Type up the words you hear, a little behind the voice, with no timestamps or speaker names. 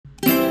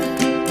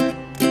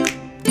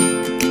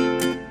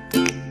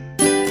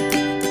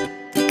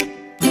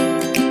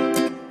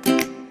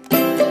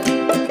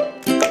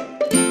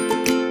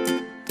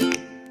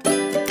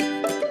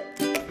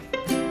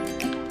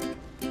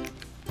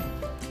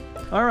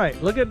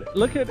right,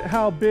 look at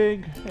how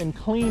big and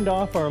cleaned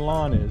off our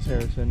lawn is,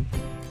 Harrison.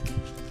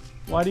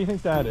 Why do you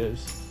think that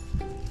is?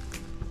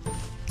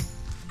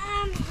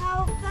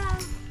 How come?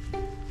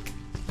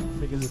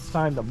 Because it's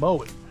time to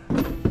mow it.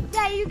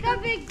 Yeah, you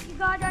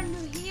got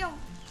under here.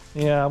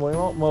 Yeah, we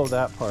won't mow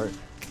that part.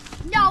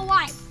 No,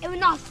 why? It will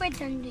not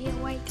fit under here,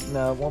 wait.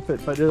 No, it won't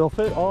fit, but it'll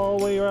fit all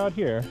the way out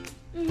here.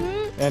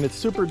 Mm-hmm. And it's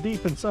super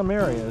deep in some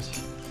areas.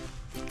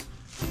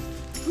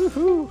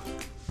 Woohoo!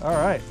 All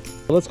right,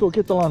 let's go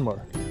get the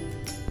lawnmower.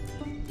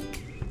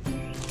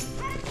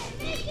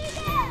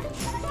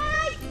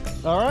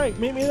 All right,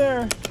 meet me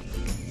there.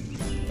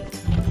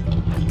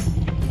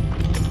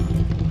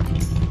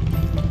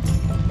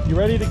 You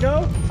ready to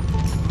go?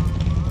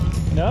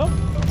 No?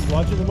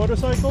 Watching the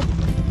motorcycle?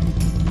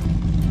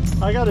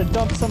 I gotta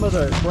dump some of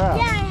the grass.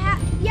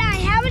 Yeah, I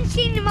haven't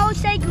seen the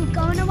motorcycle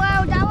go in a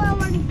while. That's why I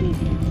want to see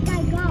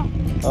that go.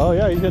 Oh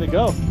yeah, he's gonna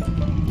go.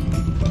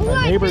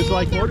 Our neighbors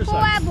like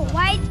motorcycles. Forever,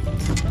 right?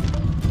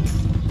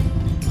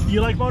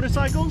 You like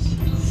motorcycles?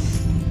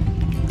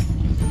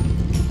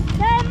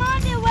 Come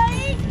on, you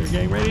ready? You're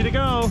getting ready to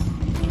go.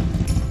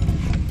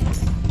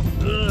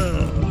 Ugh.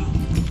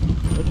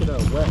 Look at how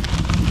wet.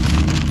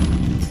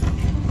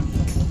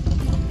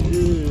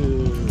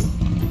 Ew.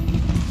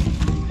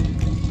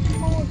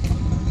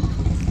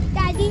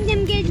 I think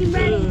I'm getting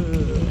ready.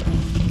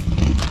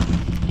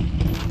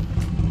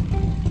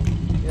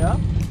 Yeah?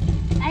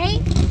 Ready?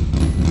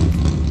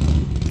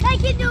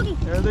 Take it, Doogie.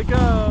 There they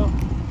go.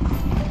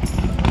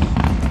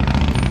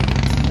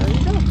 There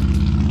you go.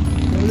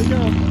 There they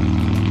go.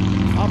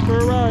 Off for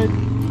a ride.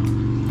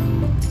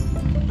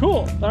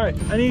 Cool. All right,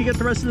 I need to get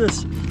the rest of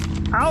this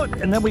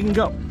out and then we can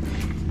go.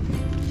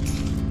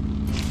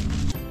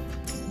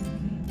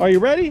 Are you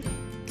ready?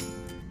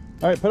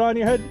 All right, put on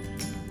your head.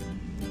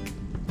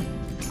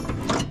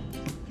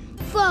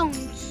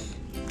 Phones.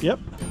 Yep.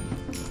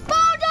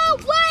 Phones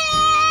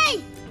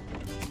away!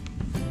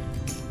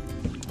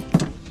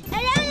 Is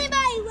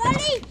everybody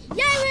ready?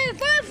 Yeah, we're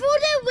going for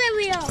the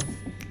video.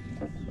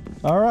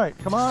 All right,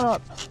 come on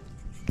up.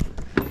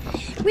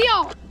 We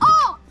are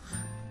off.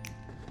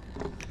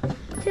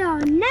 So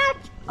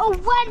next a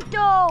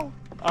window.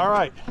 All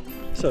right,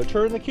 so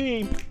turn the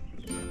key.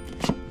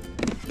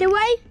 The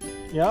way?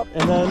 Yep,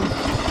 and then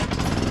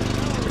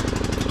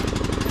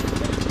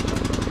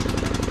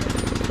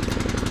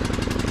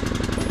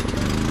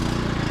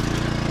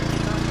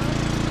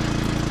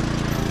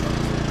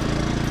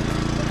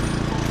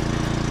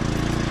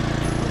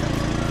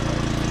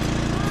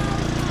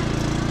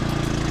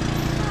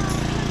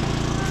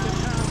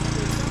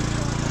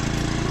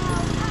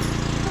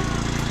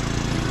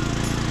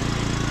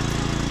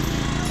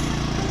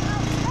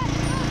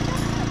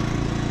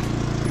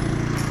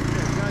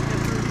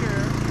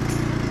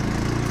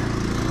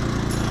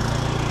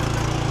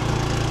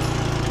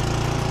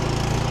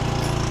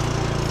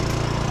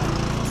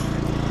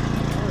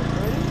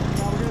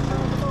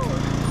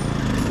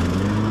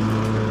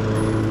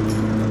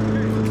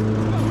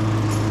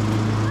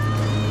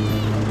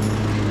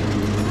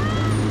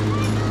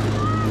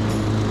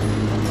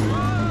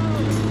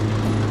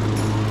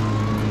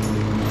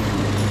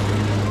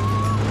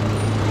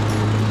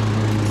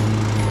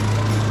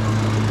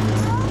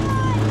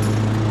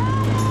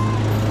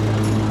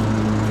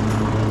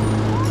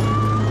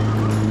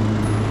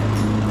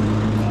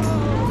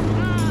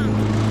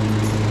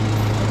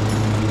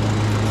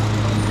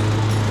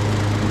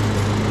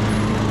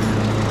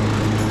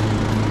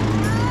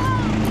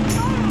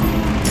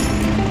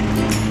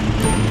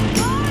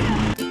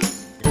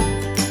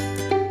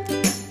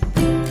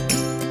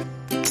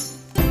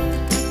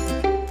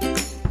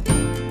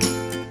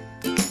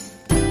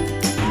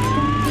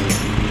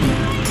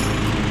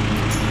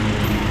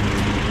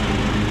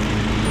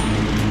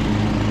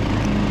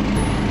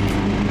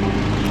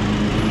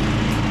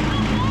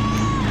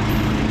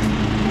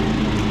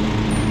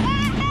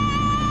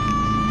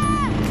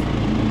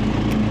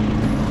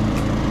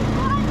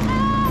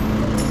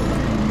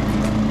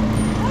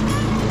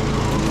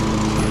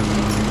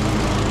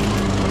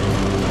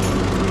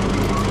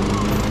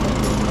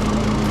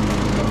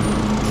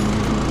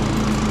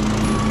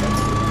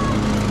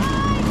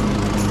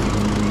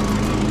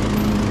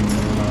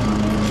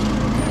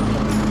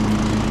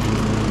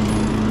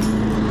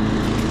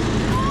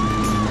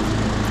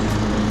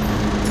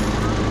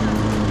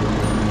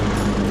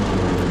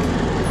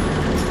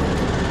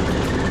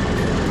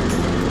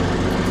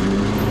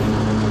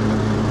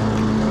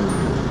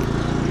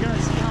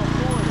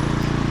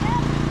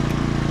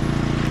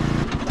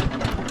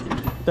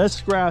this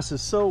grass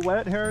is so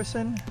wet,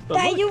 Harrison. But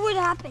That look. you would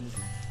happen.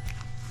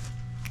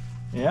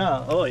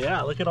 Yeah, oh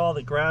yeah, look at all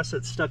the grass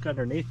that's stuck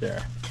underneath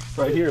there.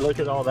 Right here, look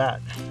at all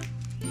that.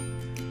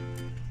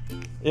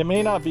 It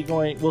may not be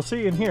going, we'll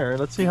see in here.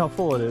 Let's see how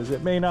full it is.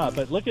 It may not,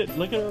 but look at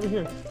over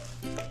here.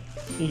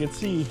 You can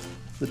see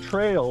the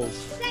trails.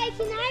 Say,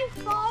 can I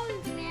follow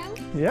the trail?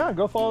 Yeah,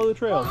 go follow the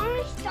trails. Well,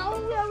 I'm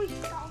stone where we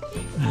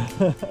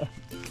started.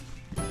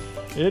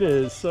 It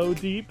is so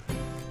deep.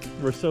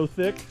 We're so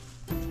thick.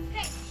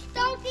 Okay,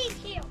 stone deep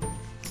here.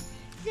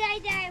 Say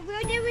that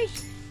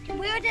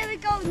where Where did we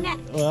go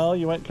next? Well,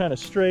 you went kind of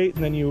straight,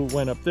 and then you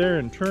went up there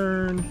and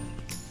turned.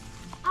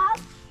 Up.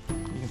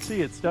 You can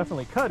see it's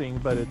definitely cutting,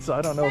 but it's,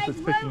 I don't know if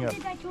it's picking up.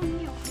 Where did I turn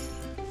you?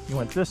 You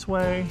went this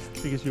way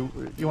because you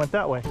went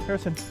that way.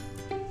 Harrison.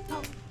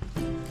 Oh.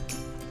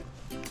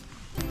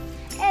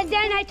 And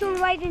then I turned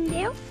right in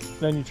there.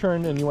 Then you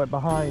turned and you went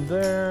behind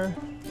there.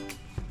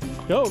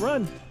 Go,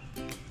 run.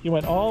 You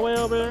went all the way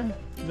over there.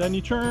 Then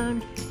you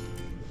turned.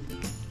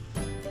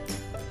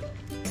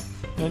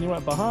 Then you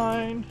went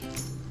behind.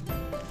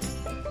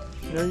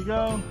 There you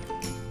go.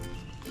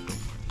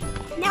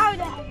 Now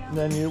there I go.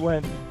 Then you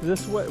went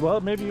this way. Well,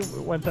 maybe you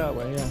went that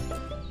way, yeah.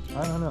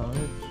 I don't know.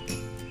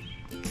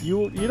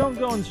 You don't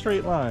go in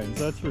straight lines,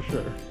 that's for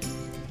sure.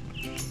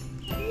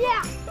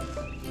 Yeah.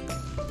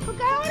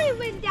 Look, I only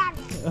went that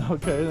way.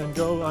 Okay, then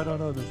go, I don't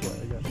know, this way,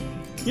 I guess.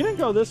 You didn't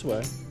go this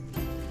way.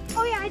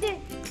 Oh yeah, I did.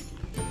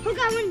 Look,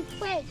 I went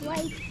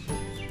right.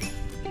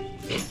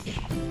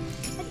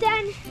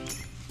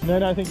 And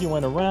then I think you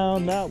went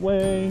around that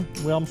way.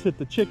 We almost hit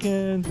the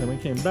chickens, and we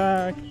came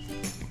back.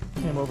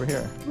 Came over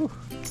here. Whew.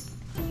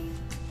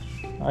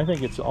 I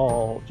think it's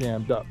all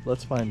jammed up.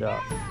 Let's find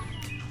out.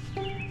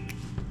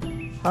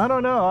 I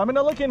don't know. I'm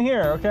gonna look in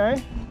here,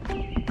 okay?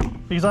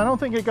 Because I don't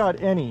think it got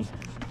any.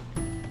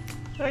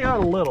 I got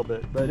a little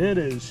bit, but it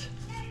is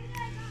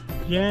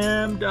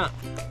jammed up.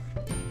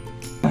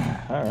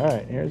 All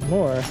right, here's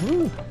more.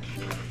 Woo.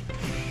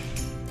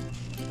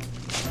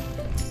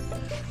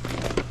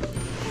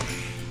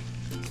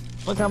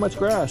 Look how much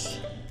grass.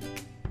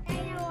 I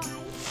know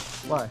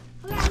Why?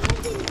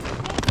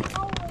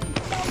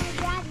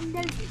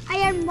 I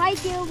am right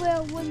there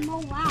where it was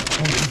mowed out.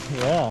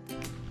 Yeah.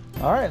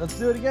 All right, let's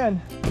do it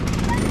again.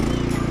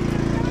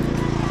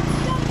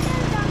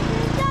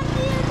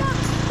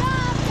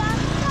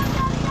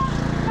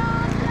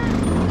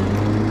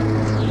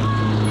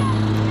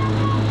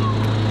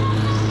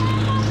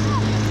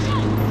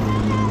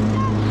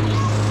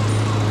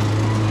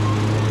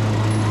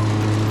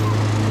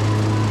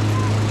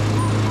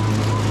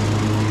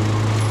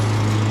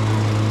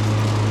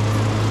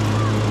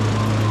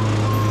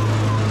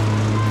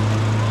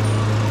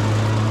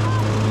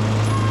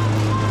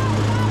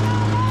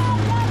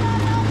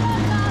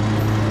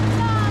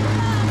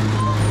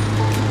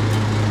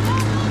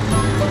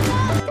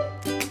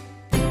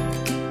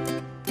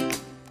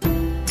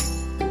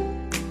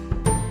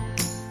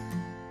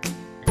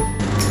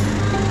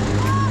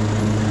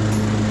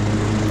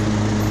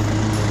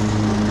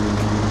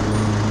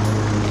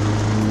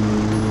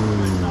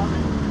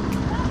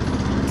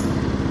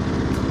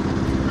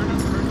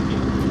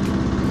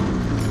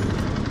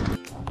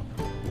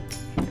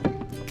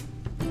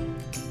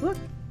 Look,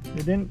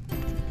 it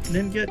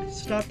didn't get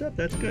stopped up.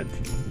 That's good.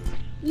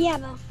 Yeah,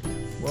 but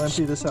We'll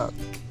empty this out.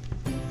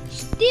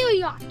 still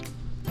yacht.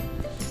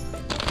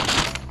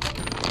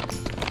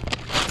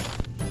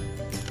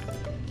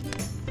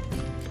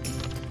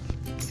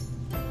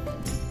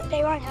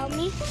 They want to help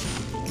me?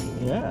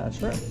 Yeah,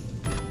 sure.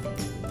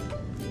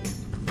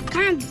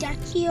 Kind of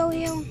dusty over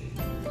here.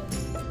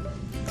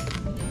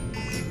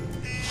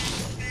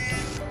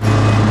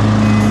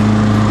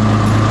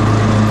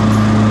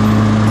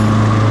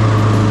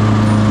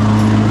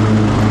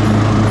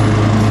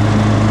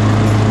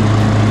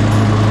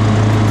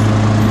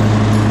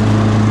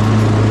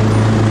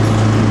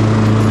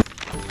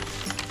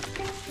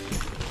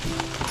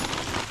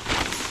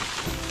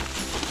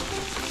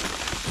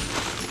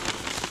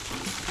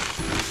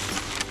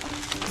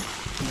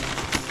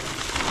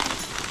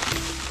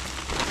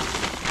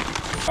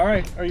 All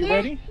right, are you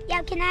ready?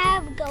 Yeah, can I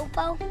have a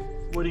GoPro?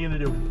 What are you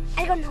gonna do?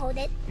 I can hold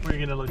it. What are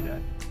you gonna look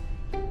at?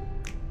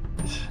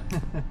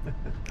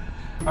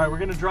 All right, we're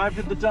gonna drive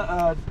to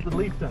the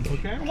leaf dump,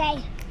 okay?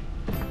 Okay.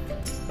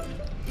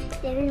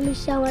 They're gonna be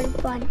so much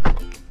fun.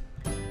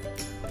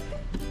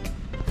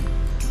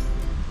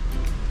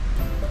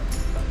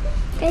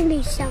 It's gonna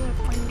be so much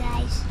fun,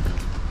 guys.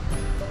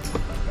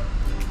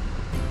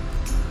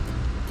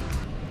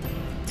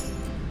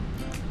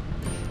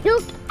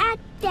 Look at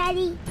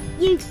Daddy.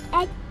 Look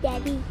at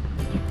Daddy.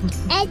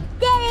 At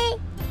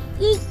Daddy.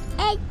 Look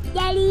at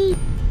Daddy.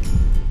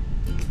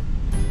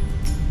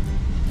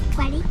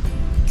 Ready?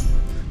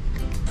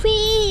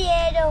 Three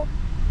little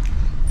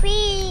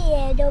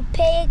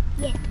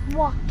piglets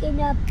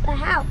walking up a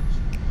house.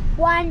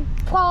 One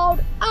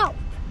crawled out.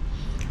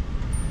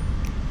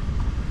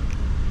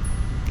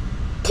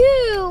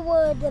 Two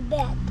were the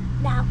bed.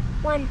 Now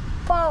one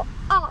fall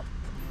off.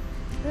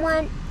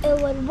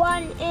 It was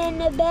one in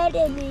the bed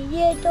and the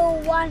little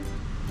one.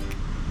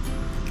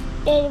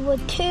 There were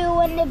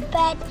two in the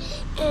bed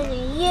and the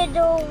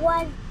little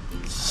one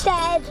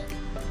said,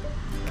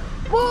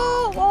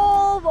 whoa,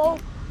 whoa, whoa.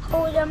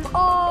 Hold them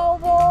all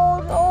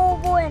rolled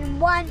over and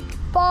one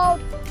fall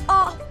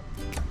off.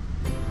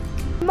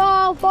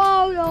 More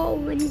fall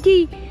over and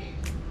deep.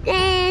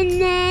 Hey,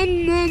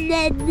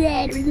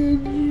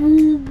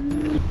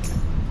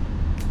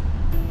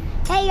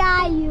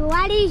 are you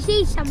ready to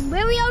see some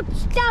really old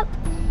stuff?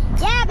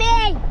 Yeah,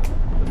 me.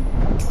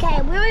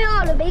 Okay, really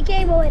old. The big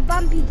cable with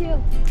bumpy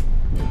too.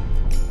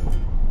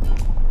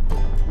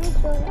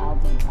 good, I'll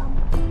be done.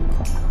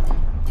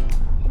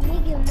 And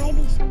maybe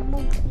maybe some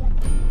more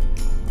like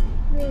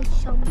really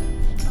some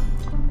stuff.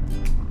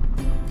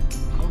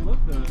 Oh look,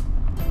 the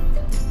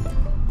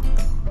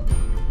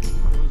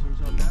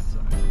bulldozer's on that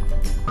side.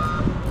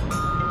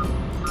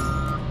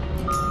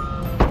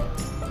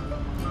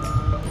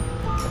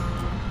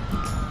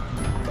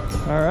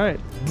 All right,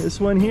 this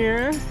one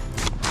here is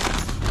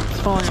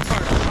falling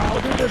apart.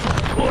 I'll do this one.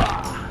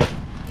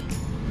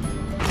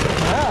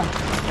 Ah.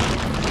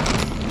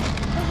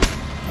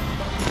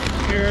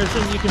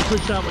 Harrison, you can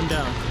push that one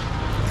down.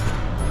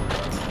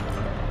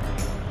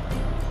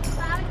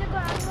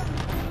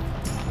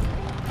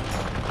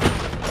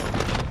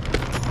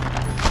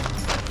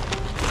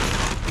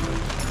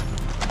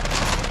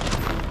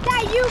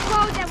 Yeah, you go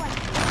that way.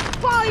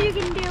 Paul, you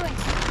can do it.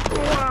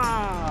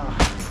 Wow.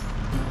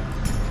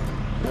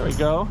 There we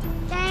go.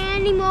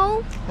 Any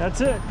more?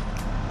 That's it.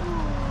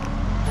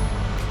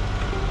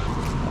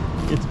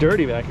 It's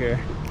dirty back here.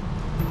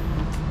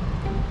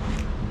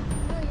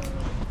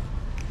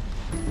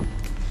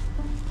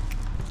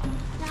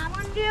 That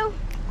one do?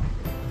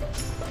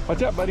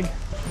 Watch out, buddy. I'm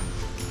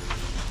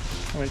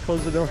gonna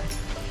close the door.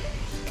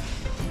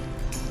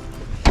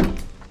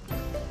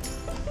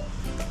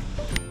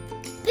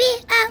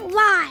 Be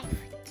alive.